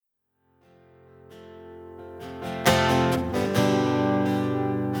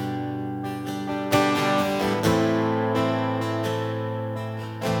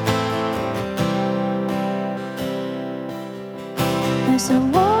As the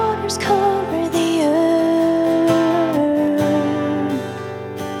waters cover the earth,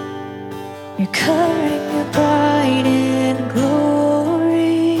 you're covering your bride in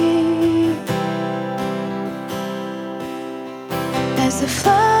glory. As the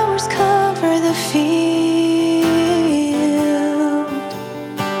flowers cover the field,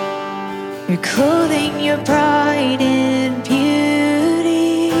 you're clothing your bride in beauty.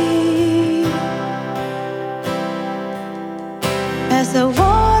 As the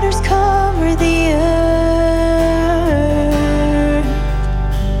waters cover the earth,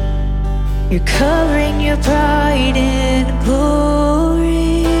 you're covering your bride in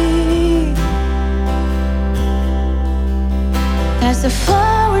glory. As the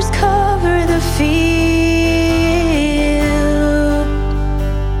flowers cover the field,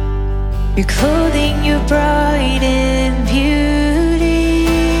 you're clothing your bride in beauty.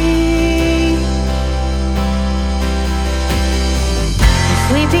 If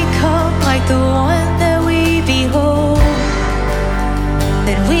we become like the one that we behold,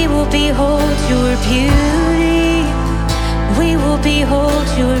 then we will behold your beauty. We will behold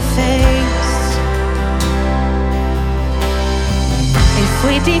your face. If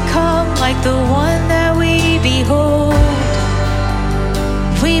we become like the one that we behold,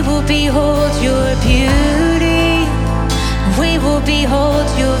 we will behold your beauty. We will behold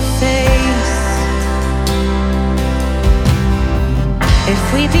your face. If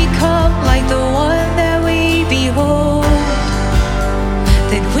we become like the one that we behold,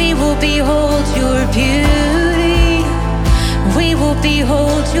 then we will behold your beauty. We will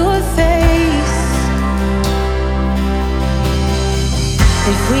behold your face.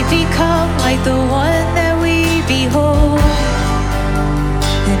 If we become like the one that we behold,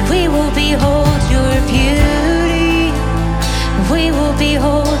 then we will behold your beauty. We will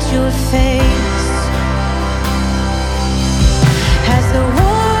behold your face. As the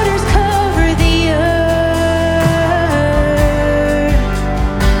waters cover the earth,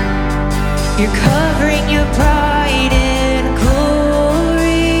 you're covering your bride in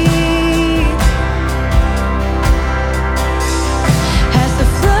glory. As the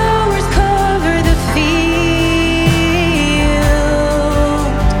flowers cover the field,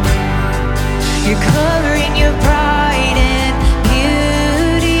 you're covering your bride in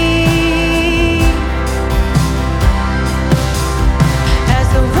beauty. As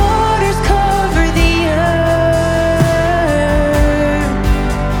the waters cover the earth,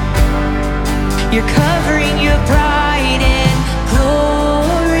 you're covering your bride in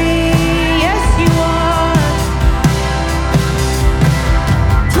glory. Yes, you are.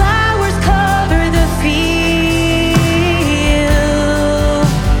 Flowers cover the field,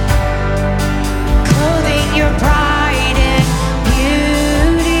 clothing your bride in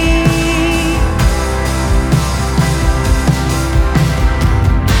beauty.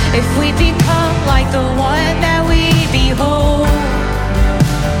 If we become like the one that we behold,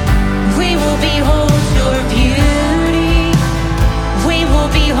 we will behold your beauty. We will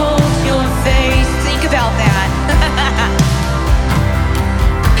behold your face. Think about that.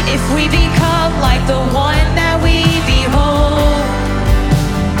 If we become like the one that we behold,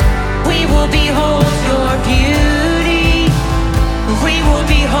 we will behold